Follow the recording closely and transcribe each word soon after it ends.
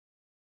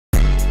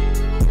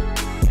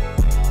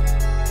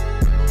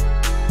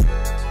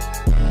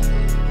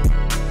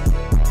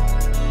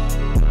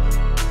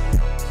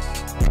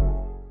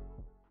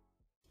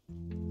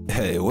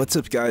What's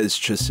up guys,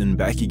 Tristian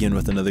back again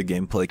with another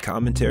gameplay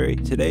commentary.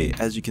 Today,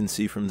 as you can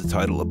see from the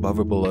title above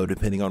or below,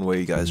 depending on where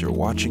you guys are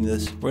watching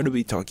this, we're going to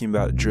be talking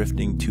about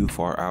drifting too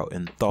far out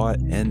in thought.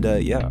 And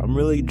yeah, I'm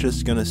really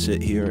just going to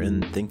sit here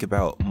and think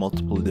about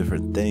multiple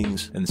different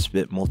things and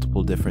spit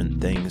multiple different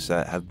things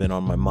that have been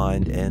on my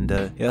mind. And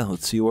yeah,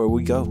 let's see where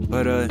we go.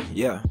 But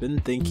yeah,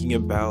 been thinking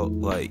about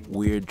like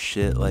weird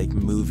shit, like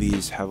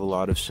movies have a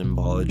lot of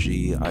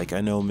symbology. Like I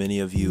know many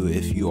of you,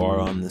 if you are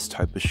on this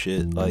type of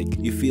shit, like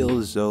you feel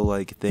as though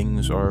like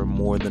things are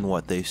more than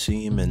what they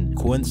seem, and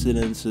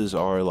coincidences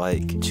are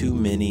like too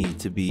many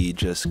to be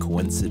just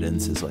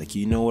coincidences. Like,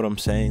 you know what I'm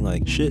saying?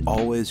 Like shit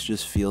always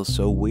just feels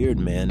so weird,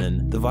 man.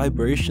 And the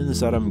vibrations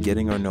that I'm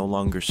getting are no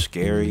longer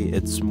scary.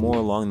 It's more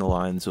along the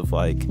lines of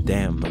like,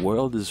 damn, the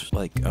world is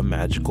like a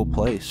magical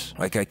place.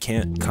 Like I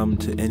can't come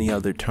to any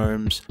other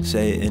terms,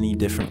 say it any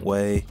different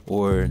way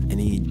or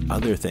any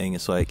other thing.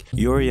 It's like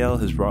Uriel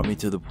has brought me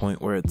to the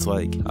point where it's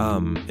like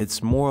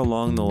it's more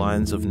along the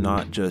lines of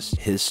not just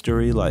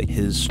history, like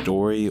his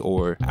story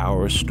or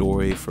our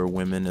story for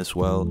women as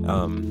well.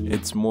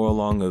 It's more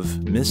along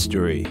of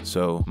mystery,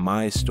 so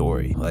my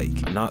story. Like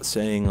I'm not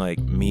saying like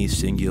me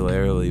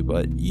singularly,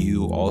 but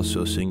you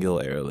also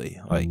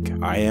singularly. Like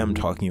I am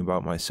talking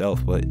about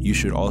myself, but you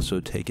should also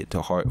take it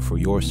to heart for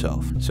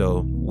yourself.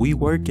 So we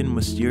work in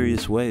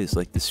mysterious ways.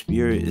 Like the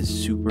spirit is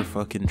super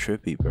fucking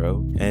trippy,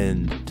 bro.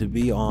 And to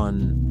be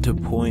on to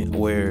point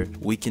where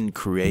we can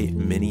create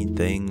many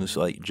things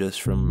like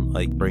just from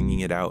like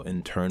bringing it out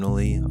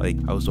internally. Like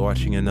I was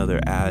watching another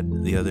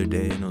ad the other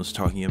day and it was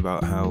talking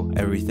about how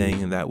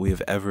everything that we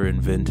have ever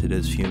invented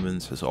as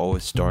humans has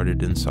always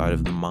started inside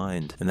of the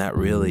mind. And that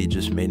really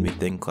just made me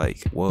think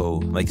like, whoa,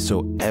 like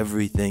so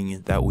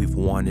everything that we've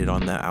wanted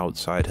on the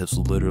outside has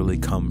literally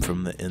come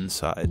from the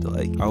inside.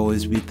 Like I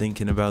always be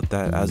thinking about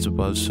that, as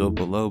above so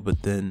below,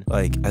 but then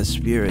like as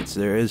spirits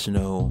there is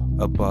no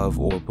above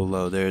or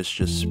below, there's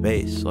just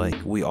space. Like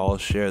we all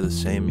share the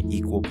same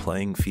equal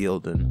playing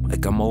field. And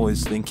like I'm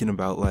always thinking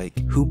about like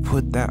who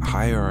put that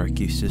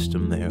hierarchy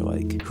system there,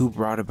 like who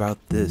brought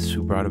about this,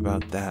 who brought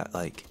about that.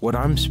 Like what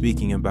I'm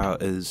speaking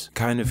about is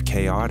kind of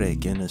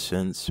chaotic in a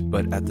sense,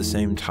 but at the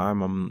same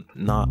time I'm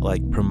not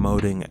like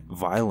promoting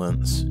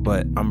violence,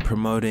 but I'm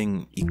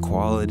promoting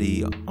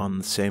equality on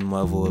the same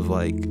level of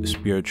like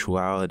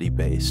spirituality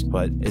based.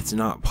 But it's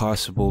not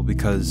possible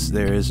because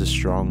there is a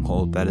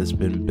stronghold that has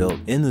been built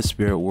in the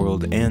spirit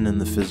world and in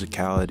the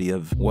physicality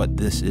of what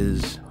this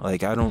is.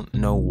 Like I don't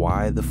know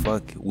why the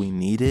fuck we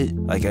need it.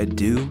 Like I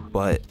do,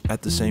 but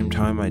at the same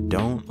time I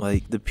don't.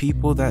 Like the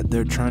people that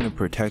they're trying to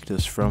protect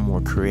us from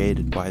were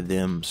created by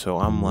them. So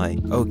I'm like,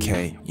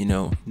 okay, you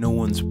know, no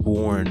one's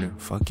born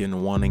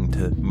fucking wanting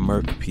to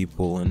murk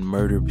people and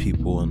murder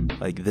people and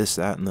like this,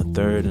 that, and the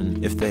third.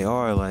 And if they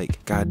are,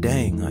 like, god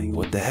dang, like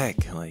what the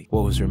heck? Like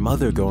what was your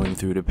mother going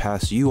through to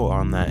pass you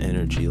on that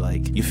energy?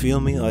 Like, you feel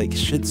me? Like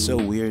shit's so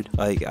weird.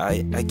 Like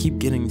I keep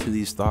getting to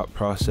these thought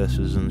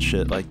processes and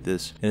shit like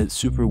this, and it's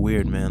super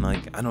weird, man.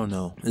 Like I don't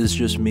know, it's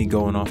just me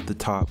going off the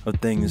top of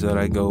things that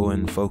I go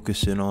and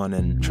focus in on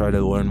and try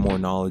to learn more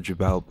knowledge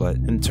about. But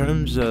in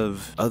terms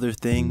of other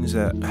things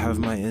that have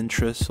my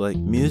interest, like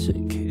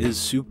music is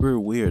super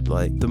weird.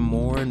 Like the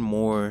more and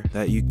more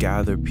that you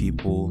gather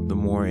people, the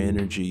more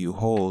energy you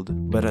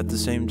hold, but at the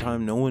same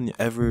time no one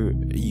ever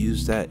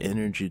used that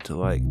energy to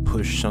like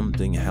push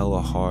something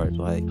hella hard.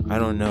 Like I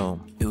don't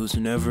know, it was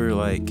never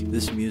like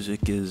this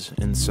music is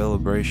in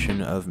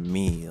celebration of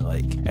me.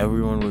 Like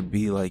everyone would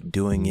be like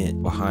doing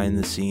it behind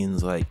the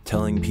scenes, like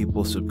telling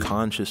people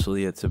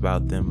subconsciously it's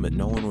about them, but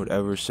no one would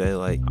ever say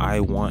like I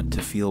want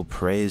to feel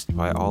praised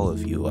by all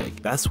of you.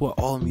 Like that's what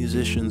all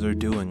musicians are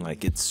doing.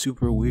 Like it's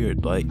super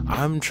weird. Like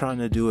I'm trying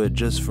to do it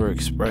just for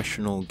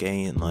expressional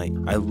gain. Like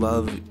I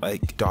love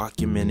like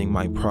documenting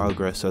my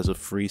progress as a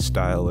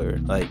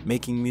freestyler, like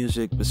making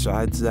music.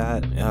 Besides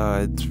that,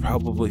 it's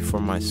probably for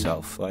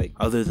myself. Like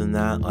other than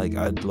that, like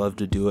I'd love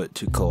to do it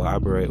to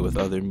collaborate with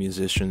other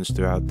musicians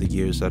throughout the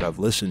years that I've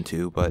listened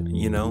to. But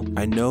you know,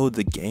 I know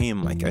the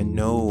game. Like I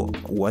know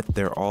what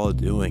they're all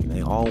doing.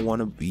 They all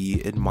want to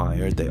be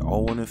admired, they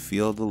all want to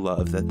feel the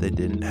love that they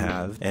didn't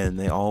have, and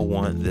they all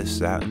want this,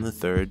 that, and the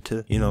third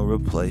to, you know,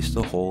 replace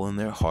the hole in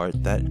their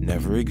heart that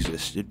never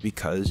existed,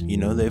 because you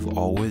know they've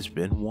always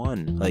been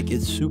one. Like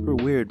it's super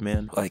weird,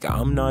 man. Like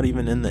I'm not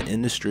even in the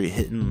industry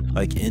hitting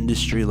like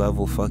industry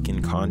level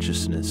fucking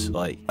consciousness.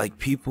 Like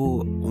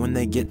people, when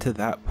they get to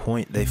that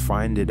point, they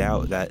find it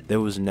out that there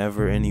was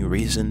never any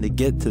reason to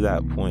get to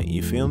that point.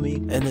 You feel me?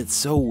 And it's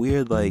so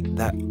weird like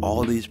that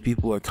all these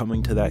people are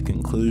coming to that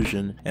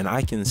conclusion, and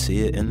I can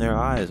see it in their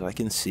eyes, I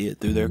can see it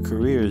through their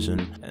careers,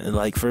 and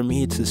like for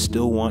me to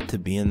still want to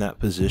be in that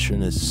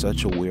position is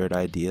such a weird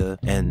idea.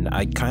 And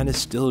I kind of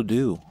still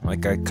do.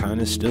 Like I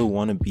kind of still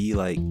want to be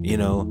like, you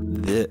know,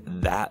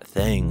 that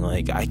thing.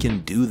 Like I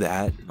can do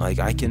that. Like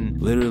I can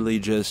literally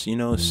just, you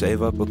know,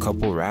 save up a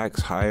couple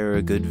racks, hire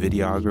a good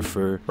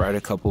videographer, write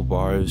a couple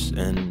bars,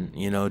 and can,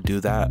 you know, do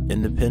that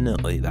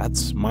independently.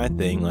 That's my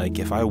thing. Like,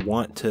 if I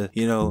want to,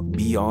 you know,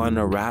 be on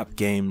a rap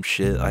game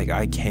shit, like,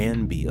 I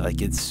can be.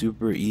 Like, it's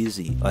super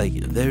easy. Like,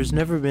 there's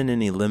never been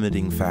any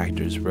limiting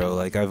factors, bro.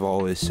 Like, I've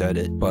always said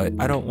it, but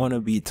I don't want to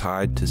be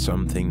tied to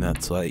something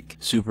that's like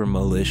super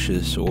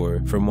malicious,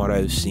 or from what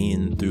I've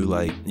seen through,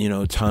 like, you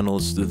know,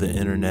 tunnels through the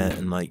internet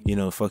and, like, you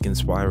know, fucking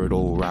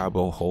spiral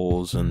rabbit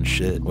holes and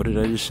shit. What did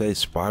I just say?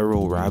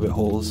 Spiral rabbit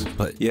holes?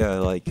 But yeah,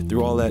 like,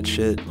 through all that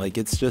shit, like,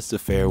 it's just a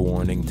fair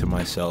warning to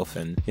myself,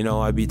 and, you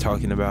know, I'd be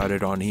talking about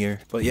it on here.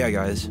 But yeah,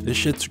 guys, this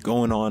shit's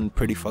going on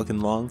pretty fucking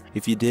long.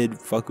 If you did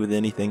fuck with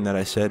anything that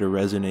I said or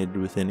resonated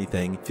with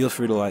anything, feel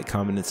free to like,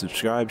 comment, and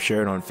subscribe,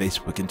 share it on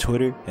Facebook and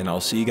Twitter, and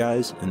I'll see you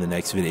guys in the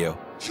next video.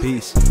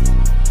 Peace.